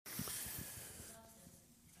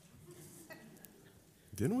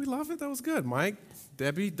Didn't we love it? That was good. Mike,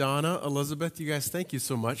 Debbie, Donna, Elizabeth, you guys, thank you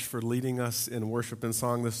so much for leading us in worship and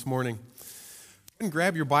song this morning. And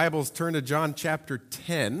grab your Bibles, turn to John chapter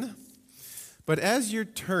 10. But as you're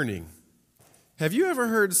turning, have you ever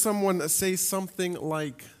heard someone say something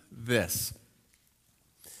like this?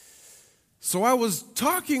 So I was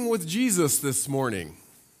talking with Jesus this morning.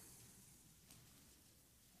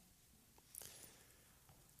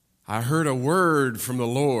 I heard a word from the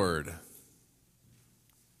Lord.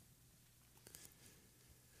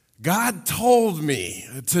 God told me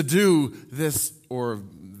to do this or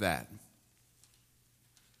that.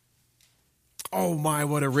 Oh my,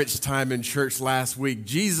 what a rich time in church last week.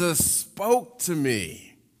 Jesus spoke to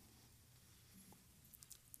me.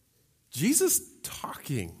 Jesus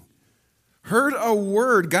talking. Heard a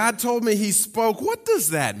word. God told me he spoke. What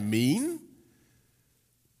does that mean?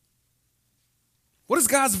 What does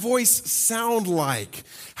God's voice sound like?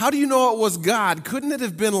 How do you know it was God? Couldn't it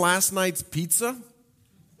have been last night's pizza?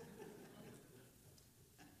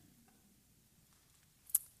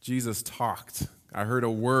 Jesus talked. I heard a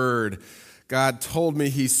word. God told me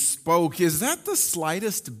he spoke. Is that the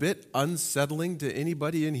slightest bit unsettling to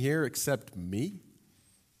anybody in here except me?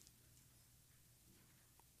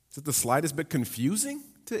 Is it the slightest bit confusing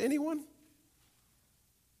to anyone?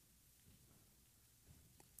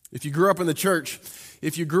 If you grew up in the church,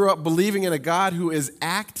 if you grew up believing in a God who is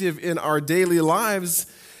active in our daily lives,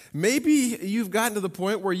 maybe you've gotten to the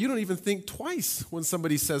point where you don't even think twice when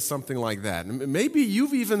somebody says something like that. Maybe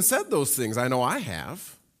you've even said those things. I know I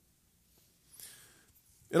have.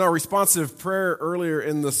 In our responsive prayer earlier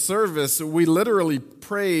in the service, we literally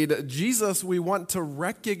prayed, Jesus, we want to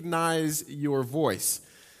recognize your voice.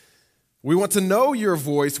 We want to know your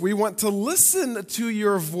voice. We want to listen to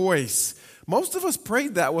your voice. Most of us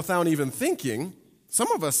prayed that without even thinking. Some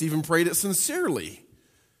of us even prayed it sincerely.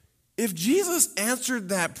 If Jesus answered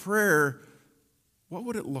that prayer, what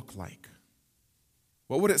would it look like?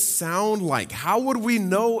 What would it sound like? How would we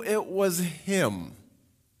know it was him?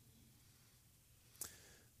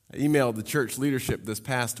 I emailed the church leadership this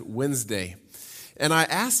past Wednesday, and I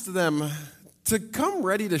asked them to come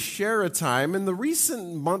ready to share a time in the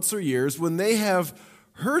recent months or years when they have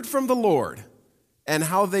heard from the Lord and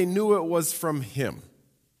how they knew it was from him.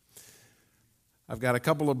 I've got a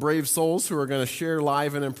couple of brave souls who are going to share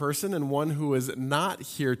live and in person, and one who is not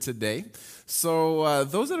here today. So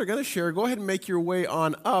those that are going to share, go ahead and make your way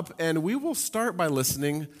on up, and we will start by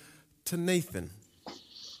listening to Nathan.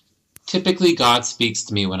 Typically, God speaks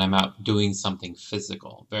to me when I'm out doing something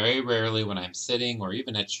physical. Very rarely when I'm sitting or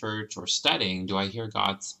even at church or studying do I hear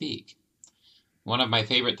God speak. One of my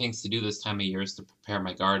favorite things to do this time of year is to prepare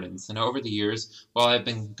my gardens. And over the years, while I've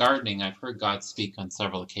been gardening, I've heard God speak on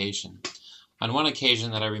several occasions. On one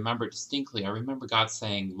occasion that I remember distinctly, I remember God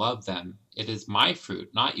saying, "Love them. It is my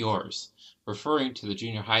fruit, not yours," referring to the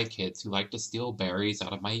junior high kids who like to steal berries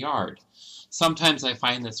out of my yard. Sometimes I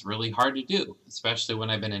find this really hard to do, especially when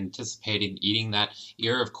I've been anticipating eating that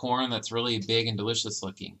ear of corn that's really big and delicious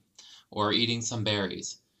looking, or eating some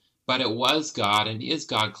berries. But it was God and is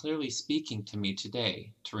God clearly speaking to me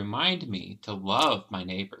today to remind me to love my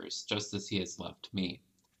neighbors just as he has loved me.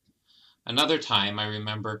 Another time, I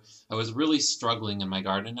remember I was really struggling in my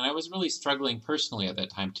garden, and I was really struggling personally at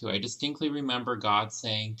that time too. I distinctly remember God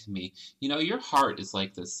saying to me, your heart is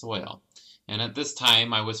like this soil. And at this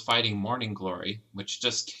time, I was fighting morning glory, which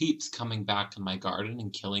just keeps coming back in my garden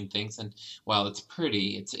and killing things. And while it's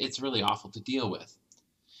pretty, it's really awful to deal with.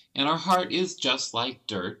 And our heart is just like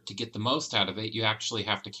dirt. To get the most out of it, you actually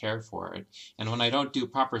have to care for it. And when I don't do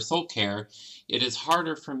proper soul care, it is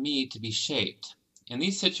harder for me to be shaped. In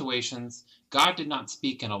these situations, God did not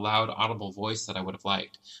speak in a loud, audible voice that I would have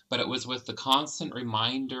liked, but it was with the constant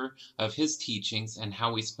reminder of his teachings and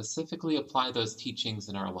how we specifically apply those teachings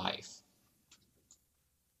in our life.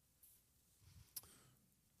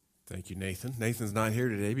 Thank you, Nathan. Nathan's not here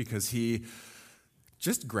today because he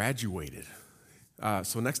just graduated.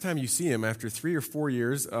 So next time you see him, after 3 or 4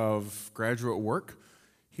 years of graduate work,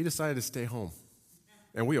 he decided to stay home.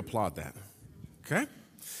 And we applaud that. Okay?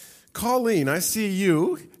 Colleen, I see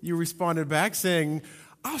you. You responded back saying,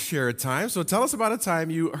 I'll share a time. So tell us about a time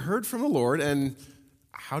you heard from the Lord, and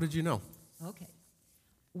how did you know? Okay.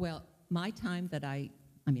 Well, my time that I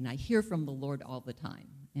hear from the Lord all the time.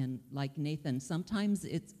 And like Nathan, sometimes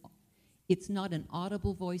it's not an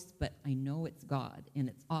audible voice, but I know it's God. And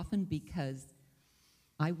it's often because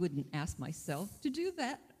I wouldn't ask myself to do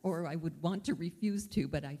that, or I would want to refuse to,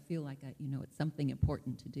 but I feel like it's something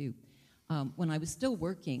important to do. When I was still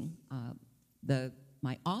working,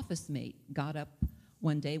 my office mate got up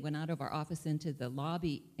one day, went out of our office into the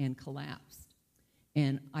lobby and collapsed.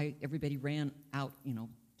 And everybody ran out,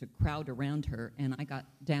 to crowd around her. And I got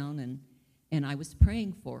down and I was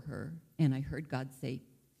praying for her. And I heard God say,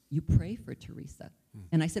 "You pray for Teresa."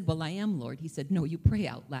 And I said, "Well, I am, Lord." He said, "No, you pray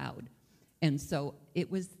out loud." And so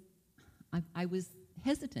I was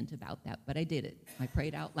hesitant about that, but I did it. I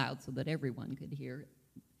prayed out loud so that everyone could hear,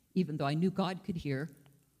 even though I knew God could hear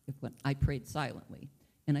when I prayed silently.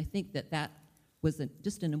 And I think that was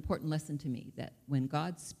just an important lesson to me, that when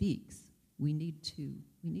God speaks, we need to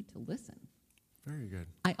listen. Very good.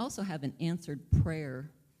 I also have an answered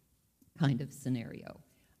prayer kind of scenario.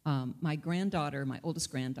 My oldest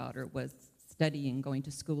granddaughter, was going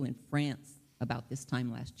to school in France about this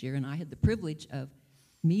time last year, and I had the privilege of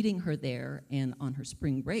meeting her there, and on her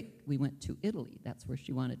spring break, we went to Italy. That's where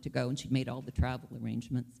she wanted to go, and she'd made all the travel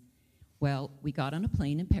arrangements. Well, we got on a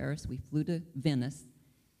plane in Paris, we flew to Venice,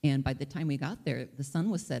 and by the time we got there, the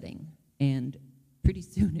sun was setting, and pretty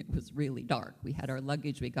soon it was really dark. We had our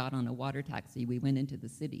luggage, we got on a water taxi, we went into the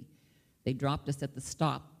city. They dropped us at the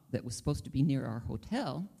stop that was supposed to be near our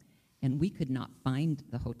hotel, and we could not find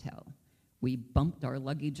the hotel. We bumped our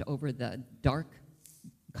luggage over the dark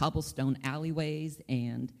cobblestone alleyways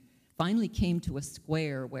and finally came to a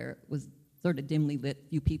square where it was sort of dimly lit.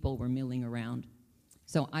 Few people were milling around.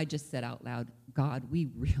 So I just said out loud, "God, we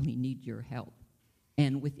really need your help."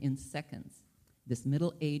 And within seconds, this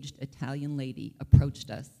middle-aged Italian lady approached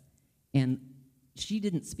us, and she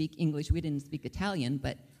didn't speak English, we didn't speak Italian,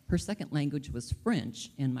 but her second language was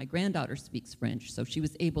French, and my granddaughter speaks French, so she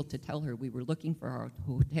was able to tell her we were looking for our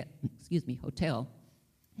hotel.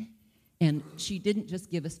 And she didn't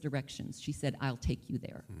just give us directions. She said, "I'll take you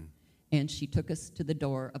there." And she took us to the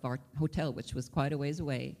door of our hotel, which was quite a ways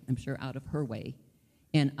away, I'm sure out of her way.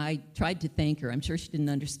 And I tried to thank her. I'm sure she didn't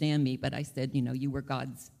understand me, but I said, "You were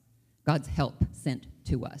God's help sent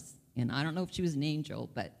to us." And I don't know if she was an angel,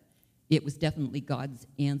 but it was definitely God's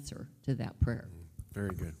answer to that prayer.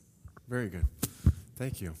 Very good. Very good.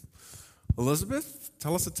 Thank you. Elizabeth,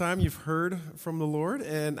 tell us a time you've heard from the Lord,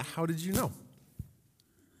 and how did you know?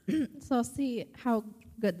 So I'll see how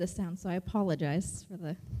good this sounds, so I apologize for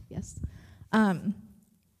the yes.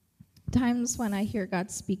 Times when I hear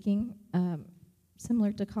God speaking,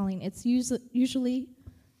 similar to Colleen, it's usually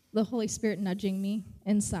the Holy Spirit nudging me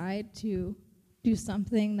inside to do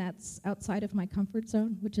something that's outside of my comfort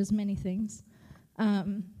zone, which is many things.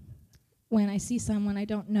 When I see someone I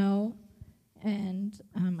don't know, and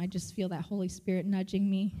I just feel that Holy Spirit nudging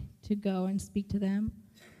me to go and speak to them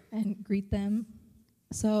and greet them.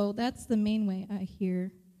 So that's the main way I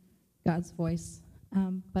hear God's voice.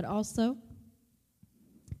 But also,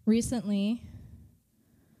 recently,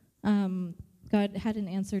 God had an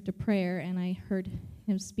answer to prayer, and I heard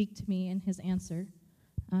him speak to me in his answer.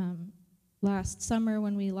 Last summer,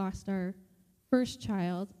 when we lost our first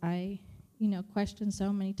child, I questioned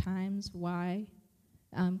so many times why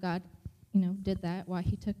God did that, why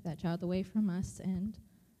he took that child away from us. And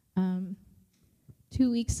 3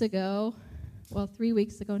 weeks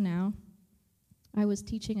ago now, I was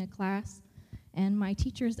teaching a class, and my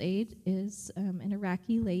teacher's aide is an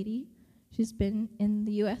Iraqi lady. She's been in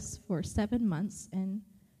the U.S. for 7 months, and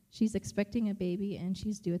she's expecting a baby, and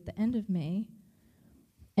she's due at the end of May.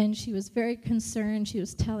 And she was very concerned. She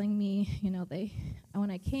was telling me, when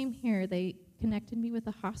I came here, they connected me with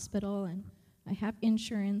a hospital, and I have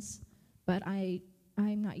insurance, but I'm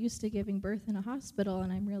not used to giving birth in a hospital,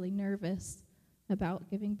 and I'm really nervous about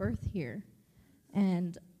giving birth here.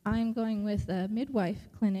 And I'm going with a midwife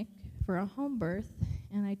clinic for a home birth,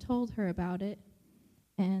 and I told her about it.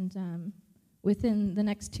 And within the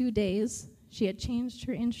next 2 days, she had changed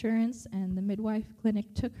her insurance, and the midwife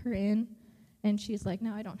clinic took her in, and she's like,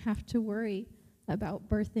 "Now I don't have to worry about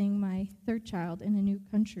birthing my third child in a new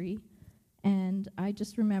country." And I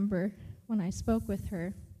just remember when I spoke with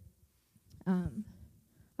her,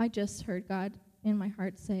 I just heard God in my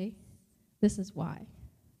heart say, "This is why,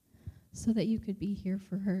 so that you could be here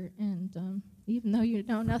for her. And even though you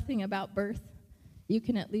know nothing about birth, you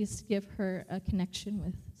can at least give her a connection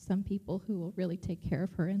with some people who will really take care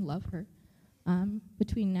of her and love her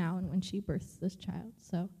between now and when she births this child."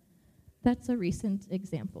 So that's a recent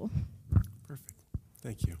example. Perfect.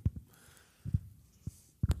 Thank you.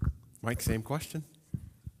 Mike, same question.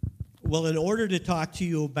 Well, in order to talk to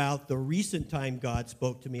you about the recent time God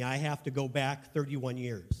spoke to me, I have to go back 31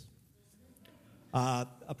 years.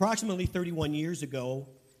 Approximately 31 years ago,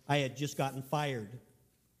 I had just gotten fired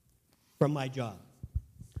from my job,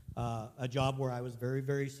 a job where I was very,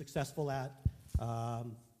 very successful at,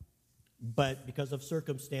 but because of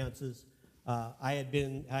circumstances, I had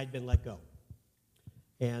been let go.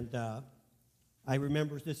 And I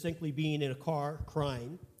remember distinctly being in a car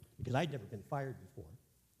crying because I'd never been fired before.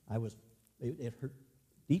 It hurt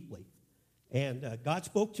deeply. And God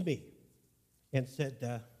spoke to me and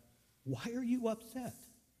said, why are you upset?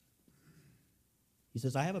 He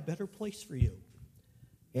says, I have a better place for you.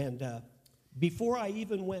 And before I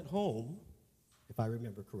even went home, if I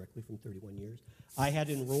remember correctly from 31 years, I had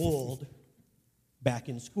enrolled back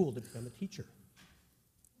in school to become a teacher.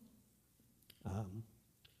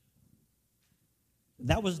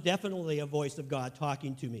 That was definitely a voice of God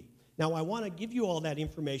talking to me. Now, I want to give you all that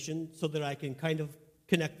information so that I can kind of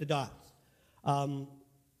connect the dots.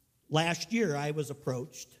 Last year, I was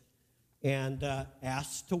approached and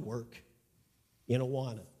asked to work in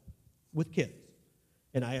Awana with kids.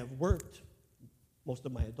 And I have worked most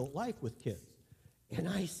of my adult life with kids. And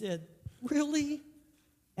I said, really?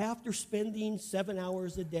 After spending 7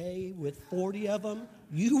 hours a day with 40 of them,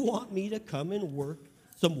 you want me to come and work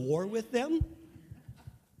some more with them?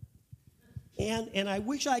 And I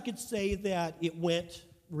wish I could say that it went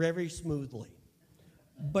very smoothly.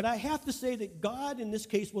 But I have to say that God, in this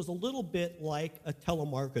case, was a little bit like a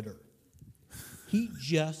telemarketer. He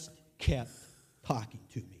just kept talking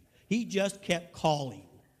to me. He just kept calling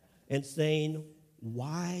and saying,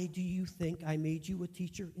 why do you think I made you a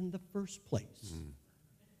teacher in the first place?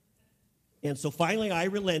 And so finally I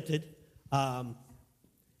relented, and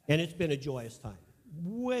it's been a joyous time.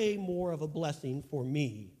 Way more of a blessing for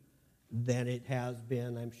me than it has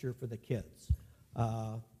been, I'm sure, for the kids.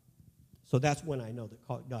 So that's when I know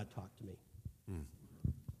that God talked to me.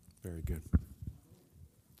 Very good.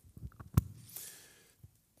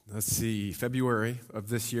 Let's see, February of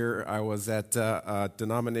this year, I was at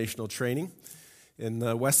denominational training in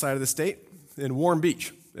the west side of the state in Warm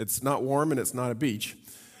Beach. It's not warm and it's not a beach.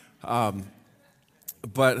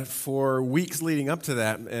 But for weeks leading up to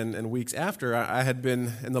that and weeks after, I had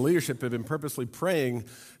been, and the leadership had been purposely praying,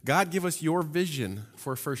 God, give us your vision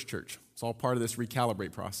for First Church. It's all part of this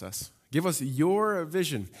recalibrate process. Give us your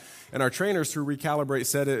vision. And our trainers through Recalibrate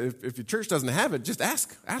said, if your church doesn't have it, just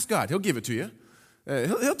ask. Ask God. He'll give it to you.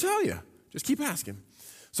 He'll tell you. Just keep asking.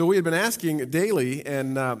 So we had been asking daily,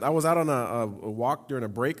 and I was out on a walk during a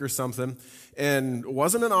break or something, and it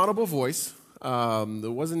wasn't an audible voice.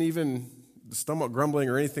 There wasn't even stomach grumbling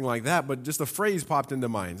or anything like that, but just a phrase popped into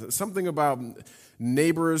mind. Something about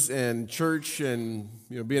neighbors and church, and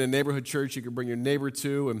being a neighborhood church you could bring your neighbor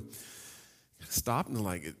to, and stopped and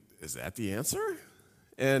like, is that the answer?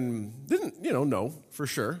 And didn't, know for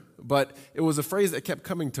sure. But it was a phrase that kept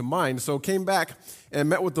coming to mind. So came back and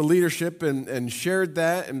met with the leadership and shared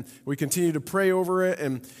that. And we continued to pray over it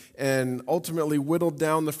and ultimately whittled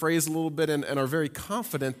down the phrase a little bit and are very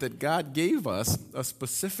confident that God gave us a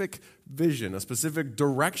specific vision, a specific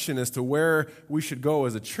direction as to where we should go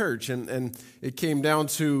as a church. And it came down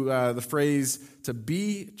to the phrase, to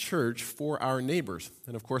be church for our neighbors.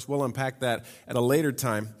 And of course, we'll unpack that at a later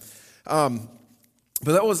time.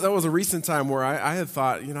 But that was a recent time where I had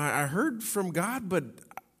thought, I heard from God, but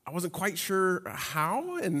I wasn't quite sure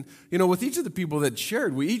how. And, with each of the people that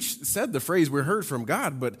shared, we each said the phrase, we heard from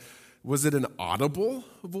God, but was it an audible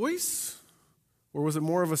voice? Or was it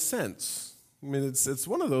more of a sense? I mean, it's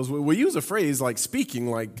one of those, we use a phrase like speaking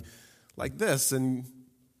like this, and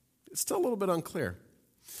it's still a little bit unclear.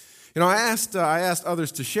 I asked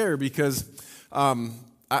others to share because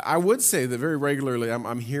I would say that very regularly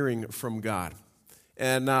I'm hearing from God.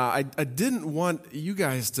 And I didn't want you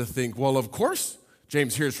guys to think, well, of course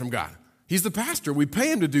James hears from God. He's the pastor. We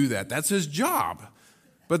pay him to do that. That's his job.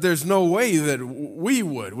 But there's no way that we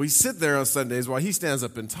would. We sit there on Sundays while he stands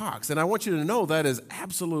up and talks. And I want you to know that is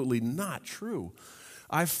absolutely not true.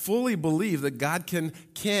 I fully believe that God can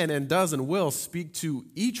and does and will speak to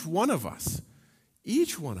each one of us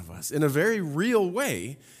in a very real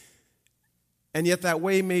way. And yet that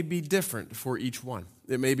way may be different for each one.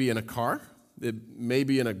 It may be in a car. It may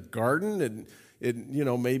be in a garden. It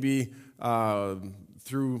may be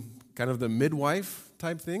through kind of the midwife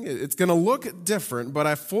type thing. It's going to look different, but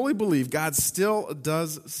I fully believe God still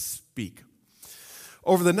does speak.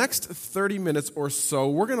 Over the next 30 minutes or so,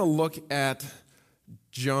 we're going to look at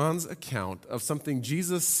John's account of something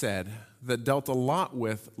Jesus said that dealt a lot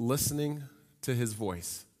with listening to his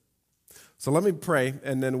voice. So let me pray,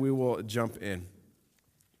 and then we will jump in.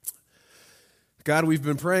 God, we've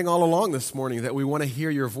been praying all along this morning that we want to hear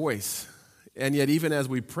your voice. And yet, even as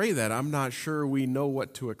we pray that, I'm not sure we know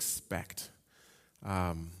what to expect.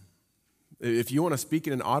 If you want to speak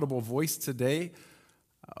in an audible voice today,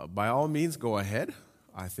 by all means, go ahead.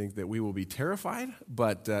 I think that we will be terrified,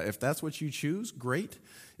 but if that's what you choose, great.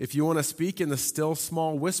 If you want to speak in the still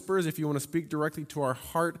small whispers, if you want to speak directly to our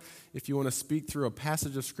heart, if you want to speak through a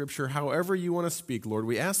passage of Scripture, however you want to speak, Lord,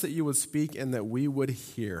 we ask that you would speak and that we would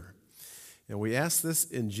hear. And we ask this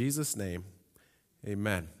in Jesus' name.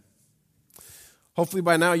 Amen. Hopefully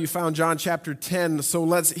by now you found John chapter 10, so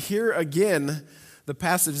let's hear again the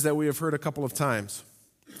passage that we have heard a couple of times.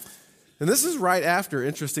 And this is right after,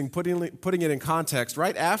 interesting, putting it in context,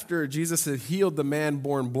 right after Jesus had healed the man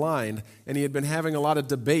born blind, and he had been having a lot of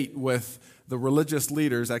debate with the religious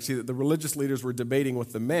leaders. Actually, the religious leaders were debating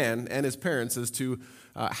with the man and his parents as to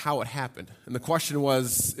how it happened. And the question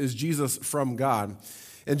was, is Jesus from God?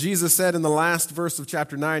 And Jesus said in the last verse of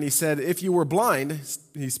chapter 9, he said, if you were blind,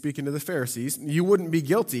 he's speaking to the Pharisees, you wouldn't be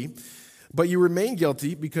guilty, but you remain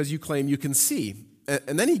guilty because you claim you can see.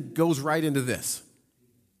 And then he goes right into this.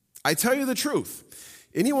 I tell you the truth,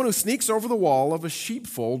 anyone who sneaks over the wall of a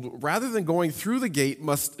sheepfold rather than going through the gate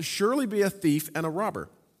must surely be a thief and a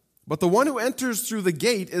robber. But the one who enters through the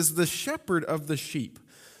gate is the shepherd of the sheep.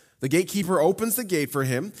 The gatekeeper opens the gate for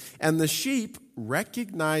him, and the sheep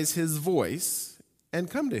recognize his voice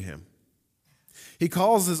and come to him. He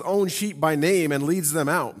calls his own sheep by name and leads them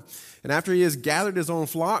out. And after he has gathered his own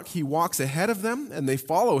flock, he walks ahead of them, and they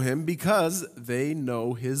follow him because they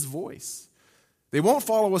know his voice. They won't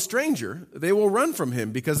follow a stranger. They will run from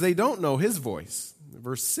him because they don't know his voice.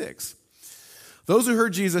 Verse 6. Those who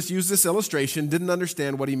heard Jesus use this illustration didn't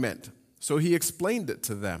understand what he meant, so he explained it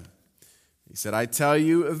to them. He said, I tell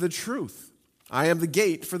you the truth. I am the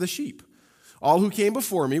gate for the sheep. All who came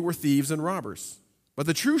before me were thieves and robbers, but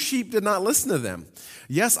the true sheep did not listen to them.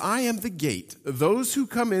 Yes, I am the gate. Those who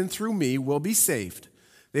come in through me will be saved.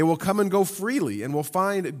 They will come and go freely and will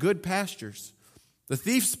find good pastures. The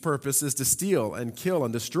thief's purpose is to steal and kill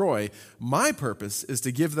and destroy. My purpose is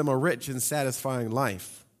to give them a rich and satisfying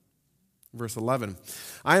life. Verse 11,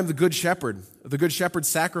 I am the good shepherd. The good shepherd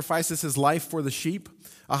sacrifices his life for the sheep.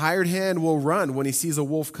 A hired hand will run when he sees a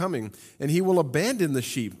wolf coming, and he will abandon the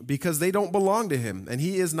sheep because they don't belong to him, and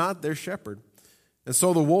he is not their shepherd. And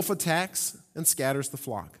so the wolf attacks and scatters the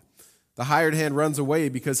flock. The hired hand runs away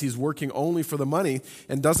because he's working only for the money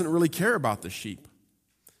and doesn't really care about the sheep.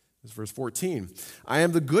 This is verse 14. I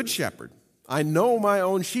am the good shepherd. I know my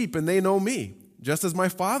own sheep, and they know me, just as my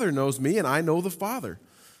Father knows me, and I know the Father.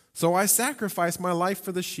 So I sacrifice my life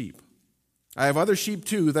for the sheep. I have other sheep,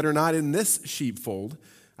 too, that are not in this sheepfold.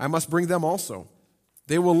 I must bring them also.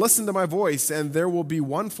 They will listen to my voice, and there will be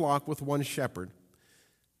one flock with one shepherd.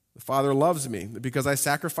 The Father loves me because I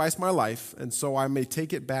sacrifice my life, and so I may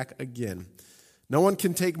take it back again. No one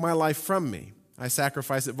can take my life from me. I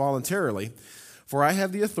sacrifice it voluntarily. For I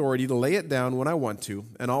have the authority to lay it down when I want to,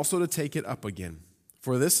 and also to take it up again.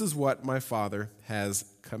 For this is what my Father has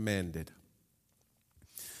commanded.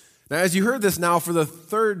 Now, as you heard this now for the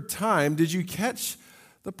third time, did you catch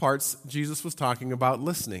the parts Jesus was talking about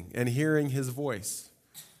listening and hearing his voice?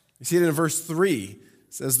 You see it in verse 3.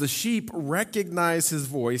 It says, the sheep recognize his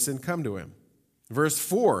voice and come to him. Verse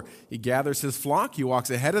 4, he gathers his flock, he walks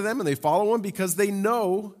ahead of them, and they follow him because they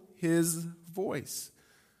know his voice.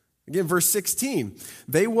 Again, verse 16,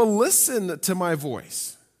 they will listen to my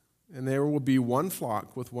voice, and there will be one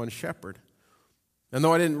flock with one shepherd. And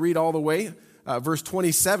though I didn't read all the way, verse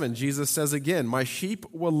 27, Jesus says again, my sheep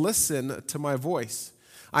will listen to my voice.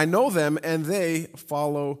 I know them, and they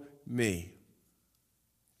follow me.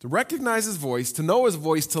 To recognize his voice, to know his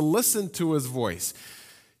voice, to listen to his voice.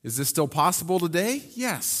 Is this still possible today?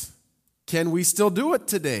 Yes. Can we still do it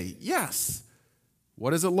today? Yes.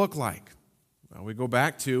 What does it look like? Well, we go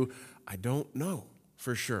back to, I don't know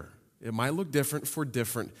for sure. It might look different for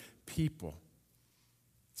different people.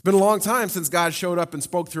 It's been a long time since God showed up and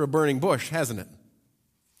spoke through a burning bush, hasn't it?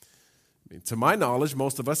 I mean, to my knowledge,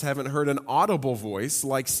 most of us haven't heard an audible voice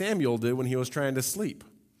like Samuel did when he was trying to sleep.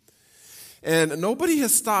 And nobody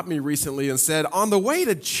has stopped me recently and said, on the way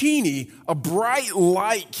to Cheney, a bright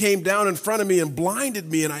light came down in front of me and blinded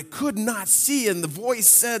me, and I could not see, and the voice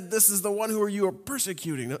said, this is the one who you are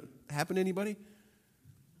persecuting. Happen to anybody?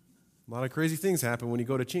 A lot of crazy things happen when you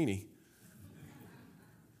go to Cheney.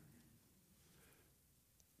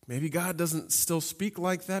 Maybe God doesn't still speak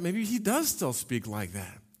like that. Maybe he does still speak like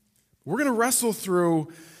that. We're going to wrestle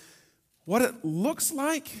through what it looks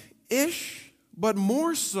like-ish, but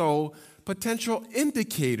more so potential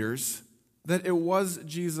indicators that it was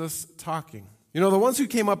Jesus talking. You know, the ones who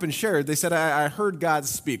came up and shared, they said, I heard God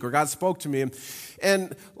speak, or God spoke to me.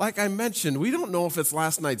 And like I mentioned, we don't know if it's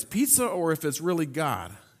last night's pizza or if it's really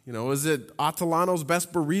God. You know, is it Atalano's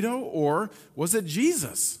best burrito or was it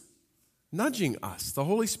Jesus? nudging us, the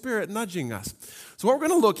Holy Spirit nudging us. So what we're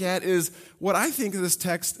going to look at is what I think this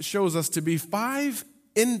text shows us to be 5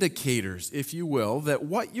 indicators, if you will, that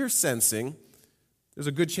what you're sensing, there's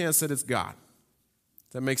a good chance that it's God.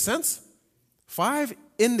 Does that make sense? 5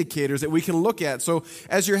 indicators that we can look at. So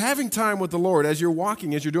as you're having time with the Lord, as you're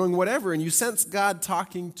walking, as you're doing whatever, and you sense God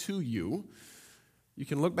talking to you, you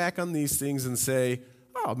can look back on these things and say,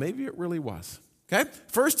 oh, maybe it really was. Okay?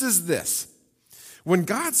 First is this. When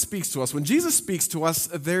God speaks to us, when Jesus speaks to us,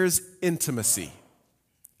 there's intimacy.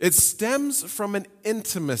 It stems from an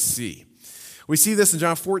intimacy. We see this in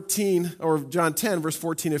John 10, verse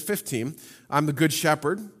 14 and 15. I'm the good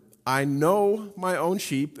shepherd. I know my own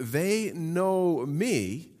sheep. They know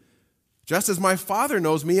me, just as my Father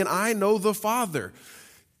knows me, and I know the Father.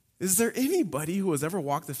 Is there anybody who has ever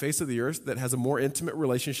walked the face of the earth that has a more intimate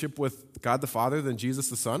relationship with God the Father than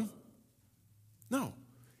Jesus the Son? No.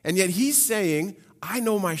 And yet he's saying, I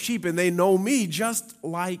know my sheep and they know me just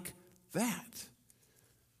like that.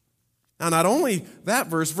 Now, not only that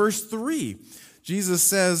verse 3, Jesus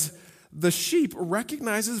says, the sheep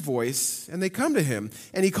recognize his voice and they come to him.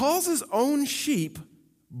 And he calls his own sheep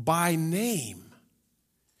by name.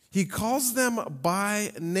 He calls them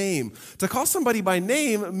by name. To call somebody by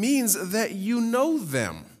name means that you know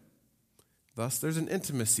them. Thus, there's an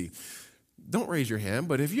intimacy. Don't raise your hand,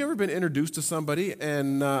 but have you ever been introduced to somebody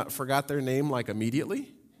and forgot their name like immediately?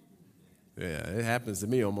 Yeah, it happens to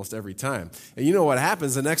me almost every time. And you know what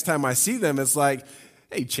happens? The next time I see them, it's like,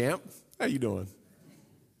 hey, champ, how you doing?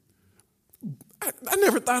 I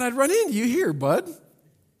never thought I'd run into you here, bud.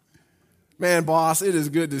 Man, boss, it is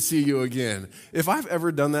good to see you again. If I've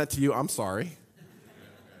ever done that to you, I'm sorry.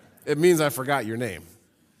 It means I forgot your name.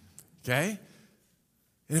 Okay?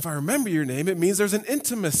 And if I remember your name, it means there's an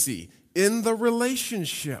intimacy in the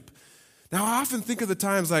relationship. Now, I often think of the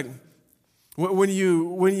times like when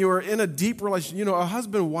you are in a deep relationship, a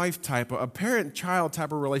husband-wife type, a parent-child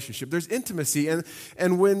type of relationship, there's intimacy.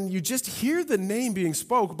 And when you just hear the name being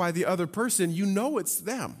spoke by the other person, you know it's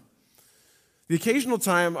them. The occasional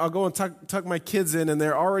time I'll go and tuck my kids in and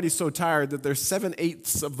they're already so tired that they're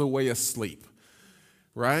 7/8 of the way asleep,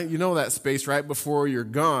 right? You know that space right before you're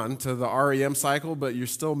gone to the REM cycle, but you're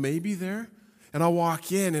still maybe there. And I'll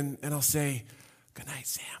walk in and I'll say, good night,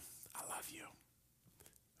 Sam, I love you.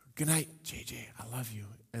 Good night, JJ, I love you.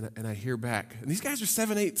 And I hear back. And these guys are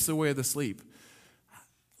 7/8 away of the sleep. I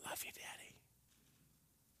love you, Daddy.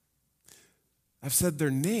 I've said their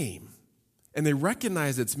name. And they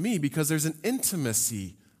recognize it's me because there's an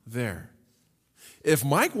intimacy there. If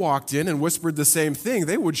Mike walked in and whispered the same thing,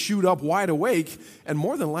 they would shoot up wide awake and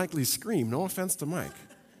more than likely scream. No offense to Mike.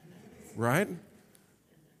 Right?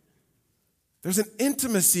 There's an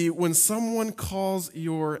intimacy when someone calls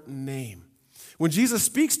your name. When Jesus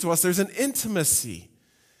speaks to us, there's an intimacy.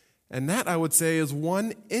 And that, I would say, is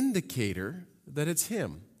one indicator that it's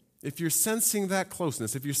him. If you're sensing that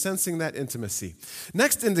closeness, if you're sensing that intimacy.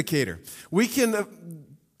 Next indicator, we can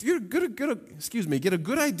get a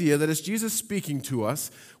good idea that it's Jesus speaking to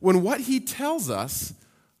us when what he tells us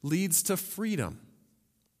leads to freedom.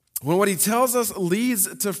 When what he tells us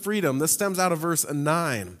leads to freedom. This stems out of verse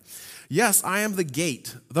 9. Yes, I am the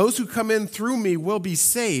gate. Those who come in through me will be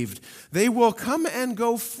saved. They will come and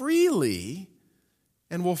go freely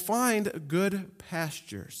and will find good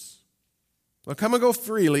pastures. We'll come and go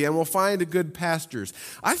freely, and we'll find good pastures.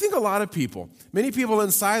 I think a lot of people, many people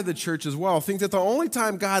inside the church as well, think that the only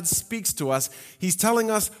time God speaks to us, he's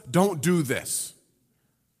telling us, don't do this.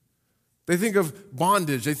 They think of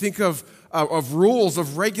bondage. They think of rules,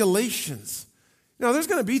 of regulations. There's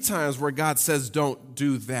going to be times where God says, don't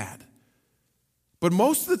do that. But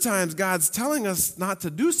most of the times, God's telling us not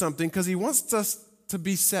to do something because he wants us to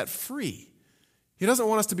be set free. He doesn't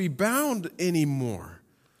want us to be bound anymore.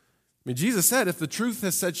 Jesus said, if the truth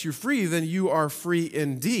has set you free, then you are free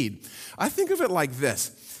indeed. I think of it like this.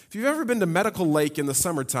 If you've ever been to Medical Lake in the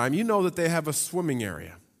summertime, you know that they have a swimming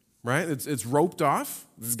area, right? It's roped off.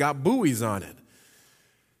 It's got buoys on it.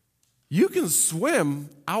 You can swim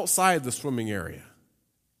outside the swimming area,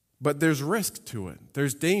 but there's risk to it.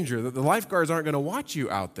 There's danger that the lifeguards aren't going to watch you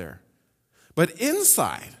out there. But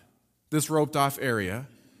inside this roped off area,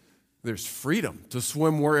 there's freedom to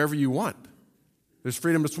swim wherever you want. There's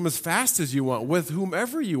freedom to swim as fast as you want, with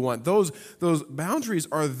whomever you want. Those boundaries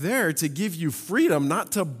are there to give you freedom,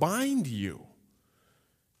 not to bind you.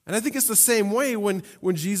 And I think it's the same way when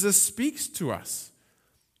Jesus speaks to us.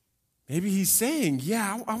 Maybe he's saying,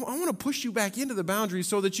 I want to push you back into the boundaries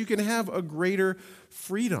so that you can have a greater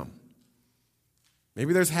freedom.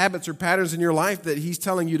 Maybe there's habits or patterns in your life that he's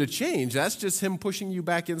telling you to change. That's just him pushing you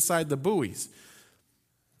back inside the buoys.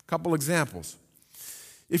 A couple examples.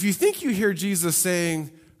 If you think you hear Jesus saying,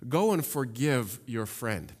 go and forgive your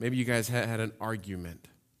friend, maybe you guys had an argument,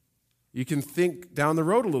 you can think down the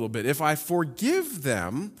road a little bit. If I forgive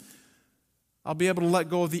them, I'll be able to let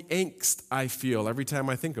go of the angst I feel every time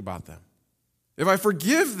I think about them. If I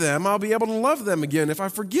forgive them, I'll be able to love them again. If I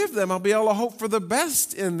forgive them, I'll be able to hope for the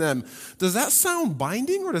best in them. Does that sound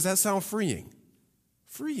binding or does that sound freeing?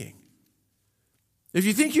 Freeing. If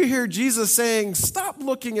you think you hear Jesus saying, stop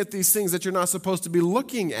looking at these things that you're not supposed to be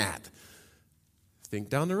looking at, think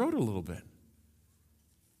down the road a little bit.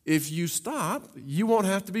 If you stop, you won't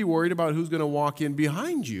have to be worried about who's going to walk in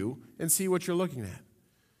behind you and see what you're looking at.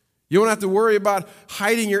 You won't have to worry about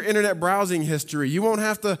hiding your internet browsing history. You won't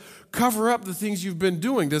have to cover up the things you've been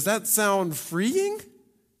doing. Does that sound freeing?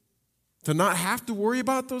 To not have to worry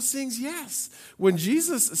about those things? Yes. When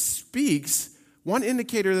Jesus speaks, one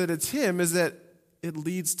indicator that it's him is that it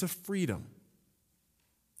leads to freedom.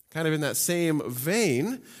 Kind of in that same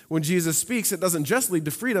vein, when Jesus speaks, it doesn't just lead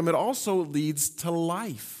to freedom, it also leads to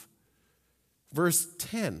life. Verse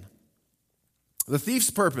 10. The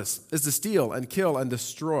thief's purpose is to steal and kill and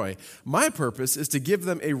destroy. My purpose is to give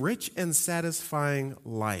them a rich and satisfying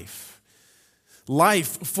life.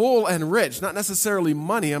 Life full and rich, not necessarily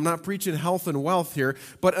money. I'm not preaching health and wealth here,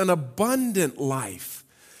 but an abundant life.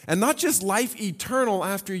 And not just life eternal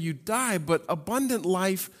after you die, but abundant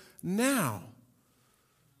life now.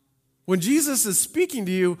 When Jesus is speaking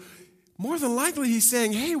to you, more than likely he's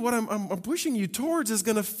saying, hey, what I'm pushing you towards is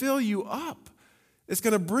going to fill you up. It's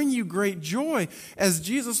going to bring you great joy. As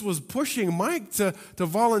Jesus was pushing Mike to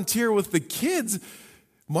volunteer with the kids,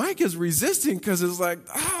 Mike is resisting because it's like,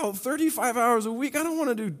 35 hours a week, I don't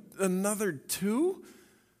want to do another 2.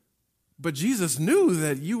 But Jesus knew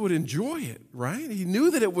that you would enjoy it, right? He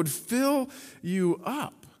knew that it would fill you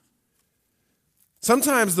up.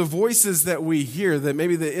 Sometimes the voices that we hear, that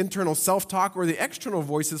maybe the internal self-talk or the external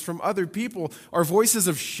voices from other people, are voices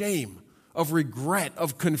of shame, of regret,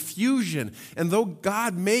 of confusion. And though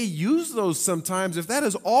God may use those sometimes, if that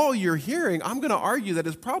is all you're hearing, I'm going to argue that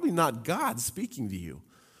it's probably not God speaking to you.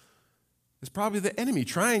 It's probably the enemy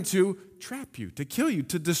trying to trap you, to kill you,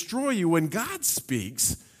 to destroy you. When God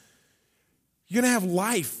speaks, you're going to have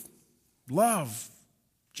life, love,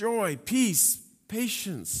 joy, peace,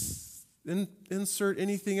 patience. Insert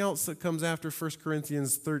anything else that comes after 1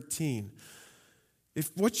 Corinthians 13.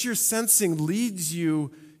 If what you're sensing leads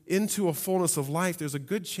you into a fullness of life, there's a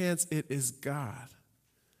good chance it is God.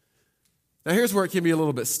 Now here's where it can be a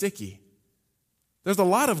little bit sticky. There's a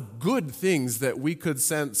lot of good things that we could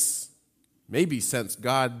maybe sense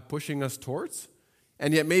God pushing us towards,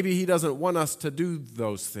 and yet maybe he doesn't want us to do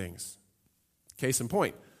those things. Case in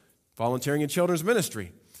point, volunteering in children's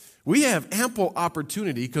ministry. We have ample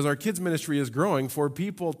opportunity, because our kids' ministry is growing, for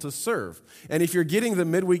people to serve. And if you're getting the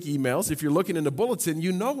midweek emails, if you're looking in the bulletin,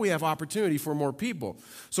 you know we have opportunity for more people.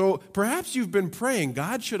 So perhaps you've been praying,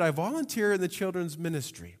 God, should I volunteer in the children's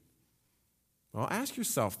ministry? Well, ask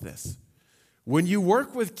yourself this. When you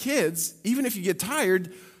work with kids, even if you get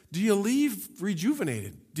tired, do you leave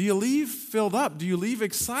rejuvenated? Do you leave filled up? Do you leave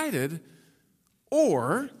excited?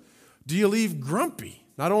 Or do you leave grumpy?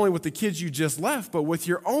 Not only with the kids you just left, but with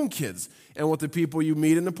your own kids and with the people you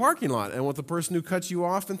meet in the parking lot and with the person who cuts you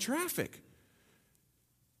off in traffic.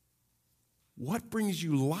 What brings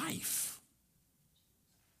you life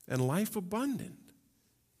and life abundant?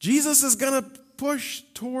 Jesus is going to push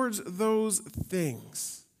towards those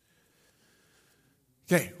things.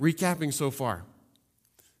 Okay, recapping so far.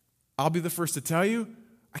 I'll be the first to tell you,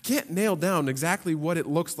 I can't nail down exactly what it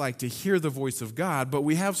looks like to hear the voice of God, but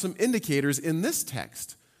we have some indicators in this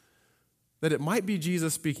text that it might be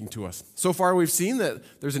Jesus speaking to us. So far we've seen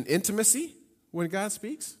that there's an intimacy when God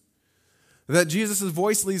speaks, that Jesus'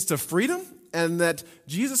 voice leads to freedom, and that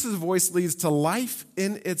Jesus' voice leads to life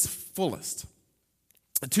in its fullest.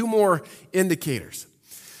 2 more indicators.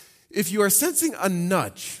 If you are sensing a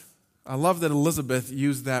nudge, I love that Elizabeth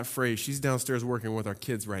used that phrase. She's downstairs working with our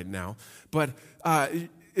kids right now. But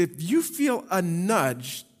if you feel a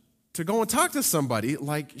nudge to go and talk to somebody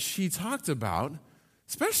like she talked about,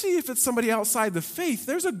 especially if it's somebody outside the faith,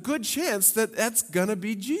 there's a good chance that that's going to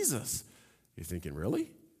be Jesus. You're thinking,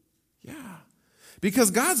 really? Yeah. Because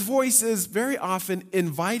God's voice is very often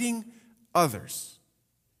inviting others.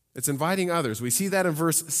 It's inviting others. We see that in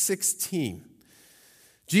verse 16.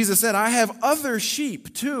 Jesus said, I have other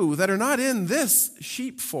sheep too that are not in this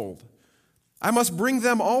sheepfold. I must bring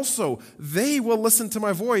them also. They will listen to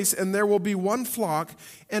my voice, and there will be one flock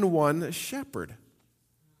and one shepherd.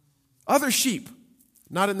 Other sheep,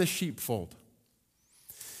 not in the sheepfold.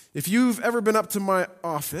 If you've ever been up to my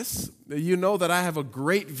office, you know that I have a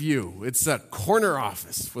great view. It's a corner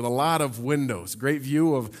office with a lot of windows. Great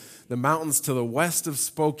view of the mountains to the west of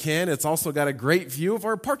Spokane. It's also got a great view of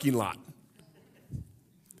our parking lot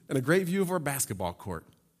and a great view of our basketball court.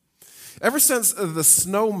 Ever since the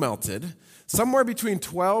snow melted, somewhere between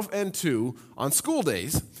 12 and 2 on school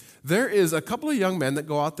days, there is a couple of young men that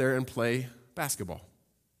go out there and play basketball.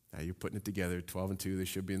 Now you're putting it together, 12 and 2, they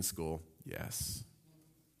should be in school. Yes.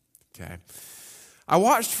 Okay. I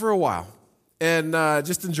watched for a while and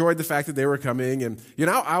just enjoyed the fact that they were coming. And,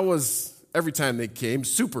 I was, every time they came,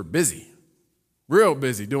 super busy, real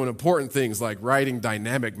busy, doing important things like writing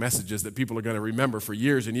dynamic messages that people are going to remember for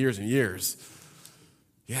years and years and years.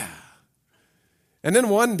 Yeah. And then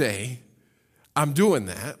one day, I'm doing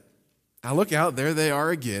that. I look out, there they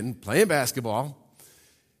are again, playing basketball,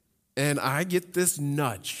 and I get this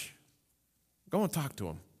nudge. Go and talk to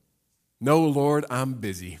them. No, Lord, I'm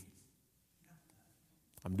busy.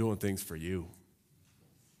 I'm doing things for you.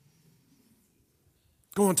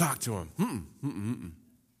 Go and talk to him.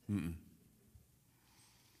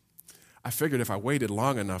 I figured if I waited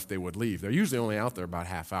long enough, they would leave. They're usually only out there about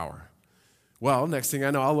half hour. Well, next thing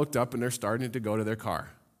I know, I looked up and they're starting to go to their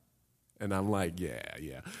car. And I'm like,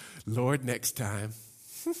 yeah. Lord, next time.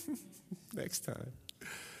 Next time.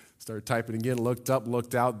 Started typing again, looked up,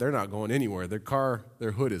 looked out. They're not going anywhere.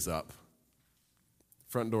 Their hood is up.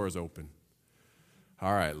 Front door is open.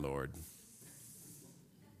 All right, Lord.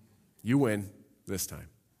 You win this time.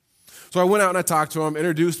 So I went out and I talked to them,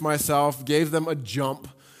 introduced myself, gave them a jump,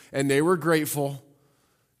 and they were grateful.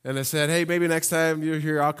 And I said, hey, maybe next time you're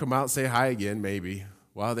here, I'll come out and say hi again, maybe.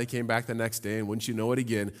 Well, they came back the next day, and wouldn't you know it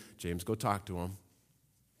again, James, go talk to them.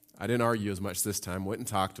 I didn't argue as much this time, went and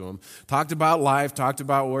talked to them. Talked about life, talked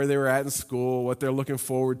about where they were at in school, what they're looking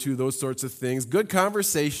forward to, those sorts of things. Good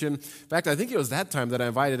conversation. In fact, I think it was that time that I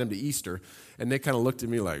invited them to Easter, and they kind of looked at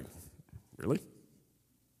me like, really?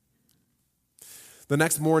 The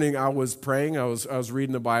next morning I was praying, I was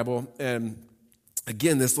reading the Bible, and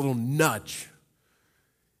again, this little nudge.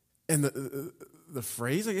 And the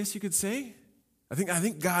phrase, I guess you could say, I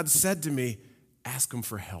think God said to me, ask them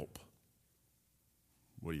for help.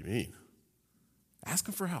 What do you mean? Ask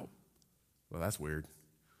them for help. Well, that's weird.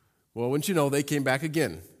 Well, wouldn't you know, they came back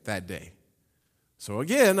again that day. So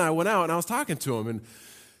again, I went out and I was talking to them, and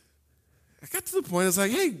I got to the point, I was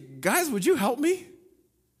like, hey, guys, would you help me?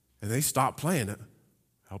 And they stopped playing.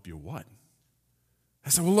 Help you what? I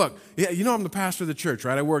said, well, look, yeah, I'm the pastor of the church,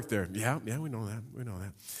 right? I work there. Yeah, we know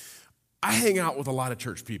that. I hang out with a lot of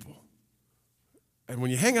church people. And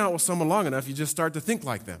when you hang out with someone long enough, you just start to think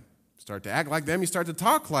like them. Start to act like them, you start to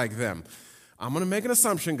talk like them. I'm going to make an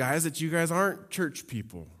assumption, guys, that you guys aren't church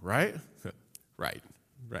people, right? Right,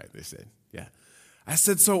 they said, yeah. I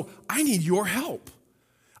said, so I need your help.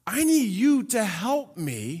 I need you to help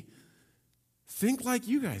me think like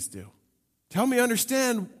you guys do. Help me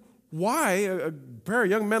understand why a pair of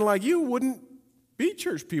young men like you wouldn't be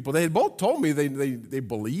church people. They had both told me they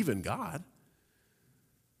believe in God.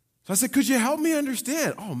 So I said, could you help me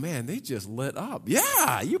understand? Oh, man, they just lit up.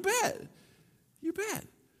 Yeah, you bet. I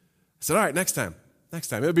said, all right, next time.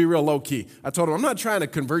 It'll be real low key. I told them, I'm not trying to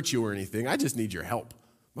convert you or anything. I just need your help.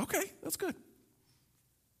 Okay, that's good.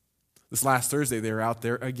 This last Thursday, they were out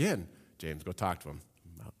there again. James, go talk to them.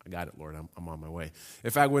 I got it, Lord. I'm on my way.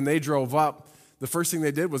 In fact, when they drove up, the first thing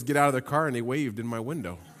they did was get out of their car and they waved in my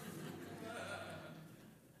window.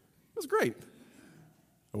 It was great.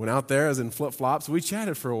 I went out there, I was in flip-flops, we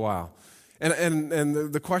chatted for a while.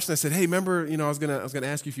 And the question I said, hey, remember, I was gonna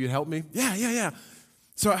ask you if you'd help me? Yeah.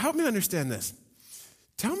 So help me understand this.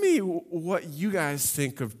 Tell me what you guys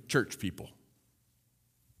think of church people.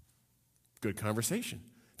 Good conversation.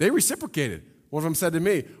 They reciprocated. One of them said to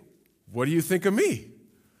me, what do you think of me?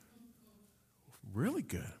 Really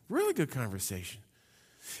good conversation.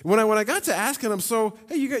 When I got to asking them, so,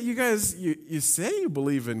 hey, you guys, you say you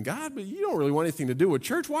believe in God, but you don't really want anything to do with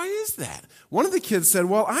church. Why is that? One of the kids said,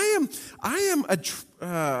 well, I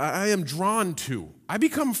am drawn to. I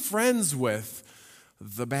become friends with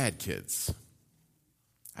the bad kids.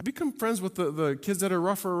 I become friends with the kids that are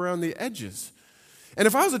rougher around the edges. And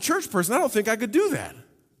if I was a church person, I don't think I could do that.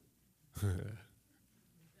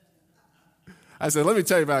 I said, let me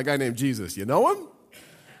tell you about a guy named Jesus. You know him?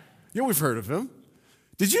 Yeah, we've heard of him.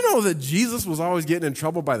 Did you know that Jesus was always getting in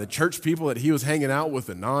trouble by the church people, that he was hanging out with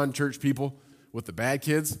the non-church people, with the bad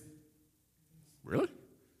kids? Really?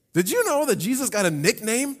 Did you know that Jesus got a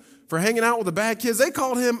nickname for hanging out with the bad kids? They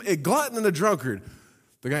called him a glutton and a drunkard.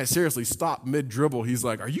 The guy seriously stopped mid-dribble. He's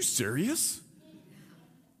like, are you serious?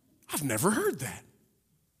 I've never heard that.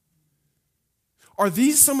 Are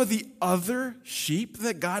these some of the other sheep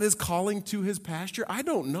that God is calling to his pasture? I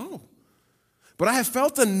don't know. But I have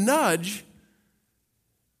felt a nudge,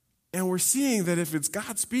 and we're seeing that if it's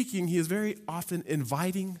God speaking, he is very often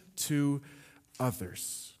inviting to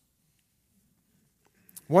others.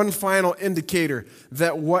 One final indicator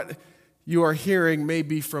that what you are hearing may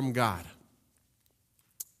be from God.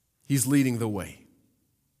 He's leading the way.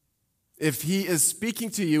 If he is speaking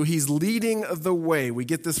to you, he's leading the way. We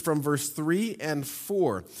get this from verse 3 and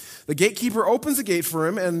 4. The gatekeeper opens the gate for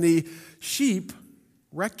him, and the sheep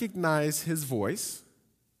recognize his voice.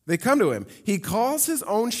 They come to him. He calls his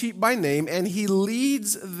own sheep by name, and he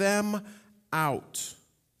leads them out.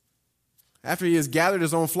 After he has gathered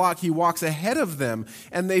his own flock, he walks ahead of them,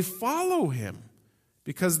 and they follow him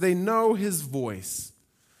because they know his voice.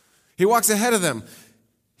 He walks ahead of them.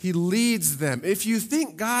 He leads them. If you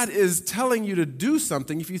think God is telling you to do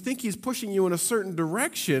something, if you think he's pushing you in a certain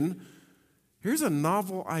direction, here's a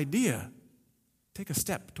novel idea. Take a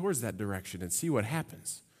step towards that direction and see what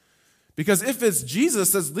happens. Because if it's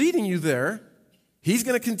Jesus that's leading you there, he's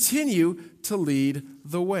going to continue to lead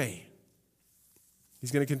the way.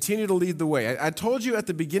 He's going to continue to lead the way. I told you at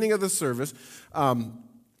the beginning of the service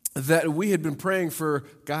that we had been praying for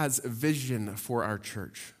God's vision for our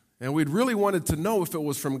church. And we'd really wanted to know if it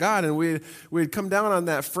was from God. And we had come down on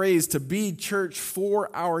that phrase, to be church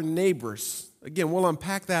for our neighbors. Again, we'll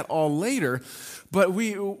unpack that all later. But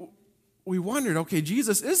we wondered, okay,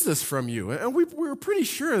 Jesus, is this from you? And we were pretty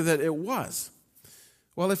sure that it was.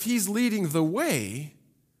 Well, if he's leading the way,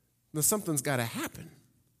 then something's got to happen.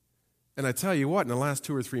 And I tell you what, in the last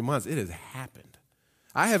 2 or 3 months, it has happened.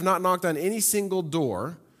 I have not knocked on any single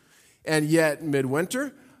door, and yet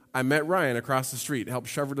midwinter, I met Ryan across the street, helped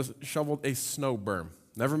shovel a snow berm.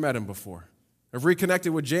 Never met him before. I've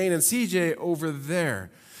reconnected with Jane and CJ over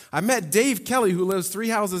there. I met Dave Kelly, who lives 3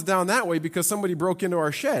 houses down that way, because somebody broke into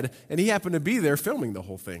our shed, and he happened to be there filming the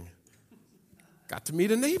whole thing. Got to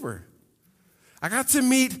meet a neighbor. I got to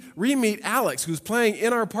re-meet Alex, who's playing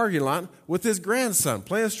in our parking lot with his grandson,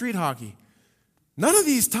 playing street hockey. None of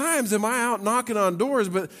these times am I out knocking on doors,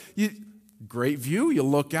 but great view, you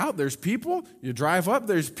look out, there's people. You drive up,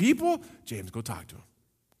 there's people. James, go talk to him.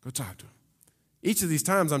 Go talk to him. Each of these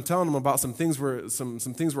times, I'm telling them about some things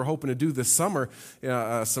we're hoping to do this summer,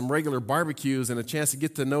 some regular barbecues and a chance to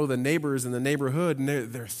get to know the neighbors in the neighborhood, and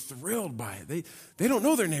they're thrilled by it. They don't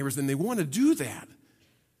know their neighbors, and they want to do that.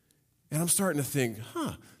 And I'm starting to think,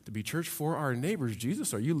 to be church for our neighbors,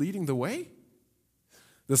 Jesus, are you leading the way?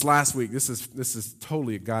 This last week, this is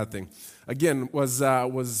totally a God thing. Again,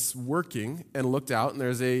 was working and looked out, and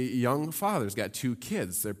there's a young father. He's got 2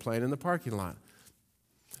 kids. They're playing in the parking lot.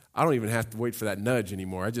 I don't even have to wait for that nudge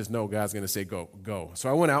anymore. I just know God's going to say, go, go. So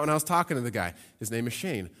I went out, and I was talking to the guy. His name is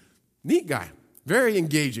Shane. Neat guy. Very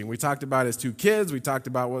engaging. We talked about his 2 kids. We talked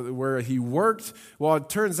about where he worked. Well, it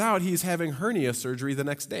turns out he's having hernia surgery the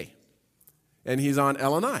next day, and he's on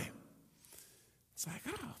L&I. It's like,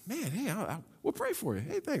 oh, man, hey, we'll pray for you.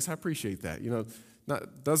 Hey, thanks, I appreciate that.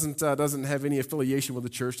 Doesn't have any affiliation with the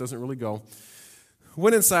church, doesn't really go.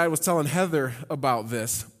 Went inside, was telling Heather about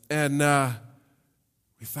this, and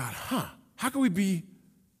we thought, how can we be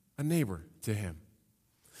a neighbor to him?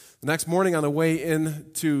 The next morning on the way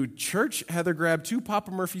into church, Heather grabbed 2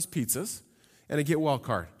 Papa Murphy's pizzas and a get well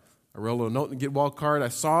card. I wrote a little note in the get well card. I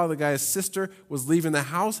saw the guy's sister was leaving the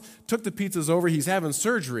house, took the pizzas over. He's having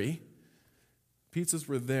surgery. Pizzas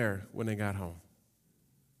were there when they got home.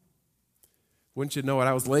 Wouldn't you know it,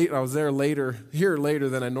 I was late. I was here later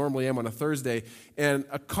than I normally am on a Thursday, and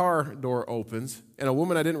a car door opens, and a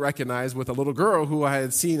woman I didn't recognize with a little girl who I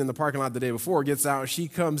had seen in the parking lot the day before gets out. She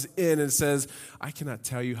comes in and says, I cannot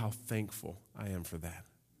tell you how thankful I am for that.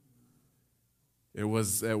 It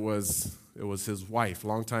was his wife,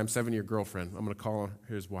 longtime 7-year girlfriend. I'm going to call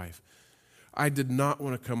her his wife. I did not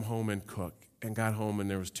want to come home and cook, and got home and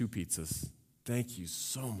there was 2 pizzas. Thank you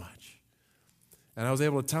so much. And I was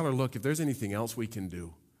able to tell her, look, if there's anything else we can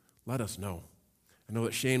do, let us know. I know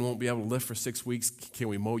that Shane won't be able to lift for 6 weeks. Can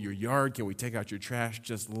we mow your yard? Can we take out your trash?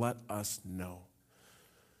 Just let us know.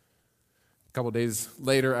 A couple of days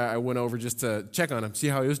later, I went over just to check on him, see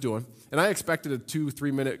how he was doing. And I expected a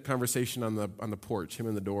 2-3 minute conversation on the porch, him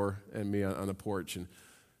in the door and me on the porch. And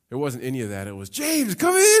there wasn't any of that. It was, James,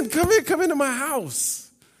 come into my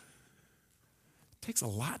house. It takes a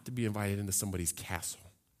lot to be invited into somebody's castle,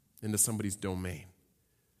 into somebody's domain.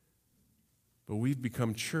 But we've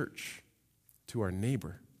become church to our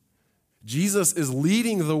neighbor. Jesus is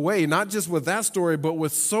leading the way, not just with that story, but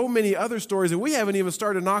with so many other stories, and we haven't even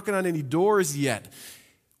started knocking on any doors yet.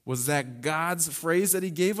 Was that God's phrase that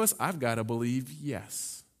he gave us? I've got to believe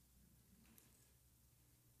yes.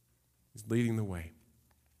 He's leading the way.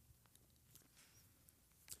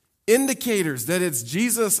 Indicators that it's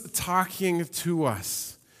Jesus talking to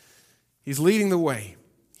us. He's leading the way.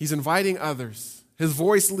 He's inviting others. His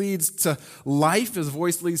voice leads to life. His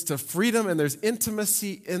voice leads to freedom, and there's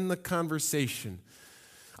intimacy in the conversation.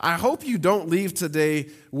 I hope you don't leave today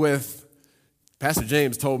with, Pastor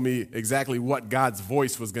James told me exactly what God's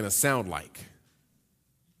voice was going to sound like,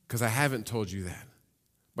 because I haven't told you that.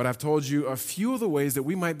 But I've told you a few of the ways that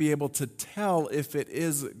we might be able to tell if it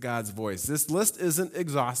is God's voice. This list isn't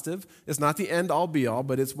exhaustive. It's not the end-all be-all,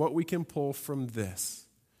 but it's what we can pull from this.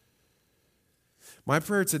 My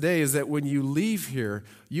prayer today is that when you leave here,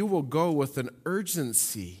 you will go with an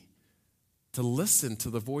urgency to listen to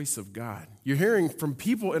the voice of God. You're hearing from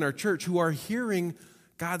people in our church who are hearing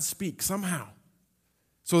God speak somehow.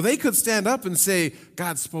 So they could stand up and say,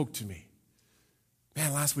 God spoke to me.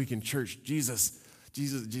 Man, last week in church, Jesus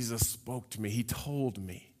spoke to me. He told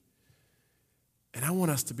me. And I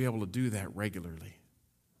want us to be able to do that regularly.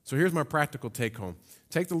 So here's my practical take home.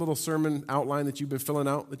 Take the little sermon outline that you've been filling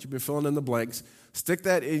out, that you've been filling in the blanks. Stick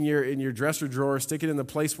that in your dresser drawer. Stick it in the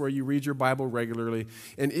place where you read your Bible regularly.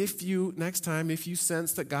 And next time, if you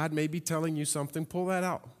sense that God may be telling you something, pull that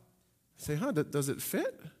out. Say, does it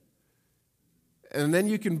fit? And then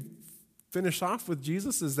you can finish off with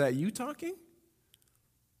Jesus. Is that you talking?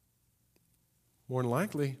 More than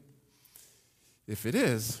likely, if it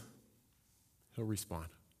is, he'll respond.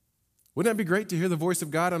 Wouldn't that be great to hear the voice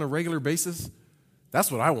of God on a regular basis?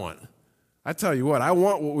 That's what I want. I tell you what, I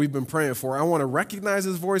want what we've been praying for. I want to recognize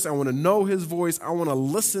his voice. I want to know his voice. I want to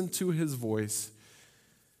listen to his voice.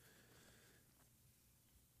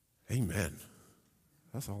 Amen.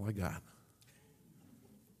 That's all I got.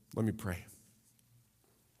 Let me pray.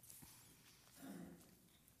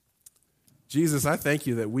 Jesus, I thank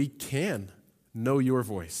you that we can know your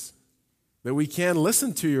voice, that we can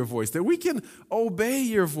listen to your voice, that we can obey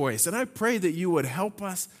your voice. And I pray that you would help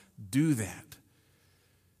us do that.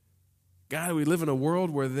 God, we live in a world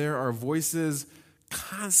where there are voices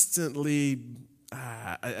constantly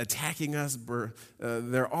attacking us.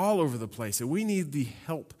 They're all over the place. And we need the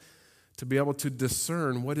help to be able to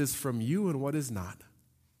discern what is from you and what is not.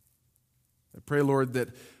 I pray, Lord, that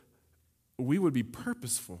we would be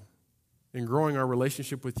purposeful in growing our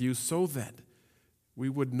relationship with you so that we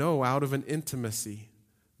would know out of an intimacy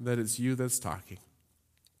that it's you that's talking.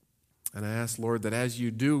 And I ask, Lord, that as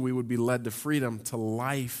you do, we would be led to freedom, to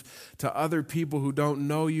life, to other people who don't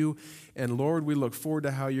know you. And Lord, we look forward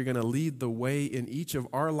to how you're going to lead the way in each of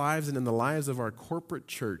our lives and in the lives of our corporate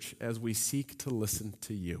church as we seek to listen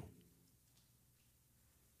to you.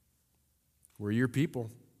 We're your people.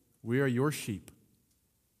 We are your sheep.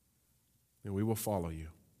 And we will follow you.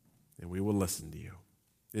 And we will listen to you.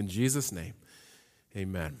 In Jesus' name,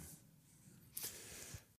 amen.